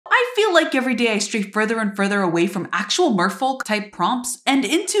I feel like every day I stray further and further away from actual merfolk type prompts and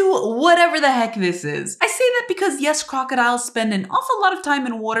into whatever the heck this is. I say that because yes, crocodiles spend an awful lot of time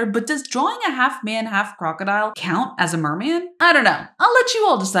in water, but does drawing a half man, half crocodile count as a merman? I don't know. I'll let you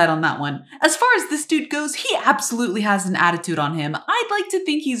all decide on that one. As far as this dude goes, he absolutely has an attitude on him. I'd like to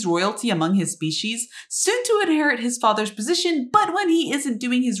think he's royalty among his species, soon to inherit his father's position, but when he isn't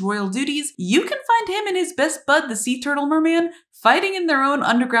doing his royal duties, you can find him and his best bud, the sea turtle merman, fighting in their own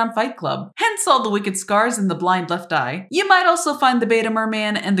underground fight club. Hence all the wicked scars and the blind left eye. You might also find the beta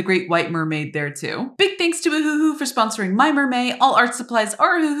merman and the great white mermaid there too. Big thanks to Ohuhu for sponsoring my Mermay. All art supplies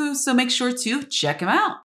are Ohuhu, so make sure to check him out.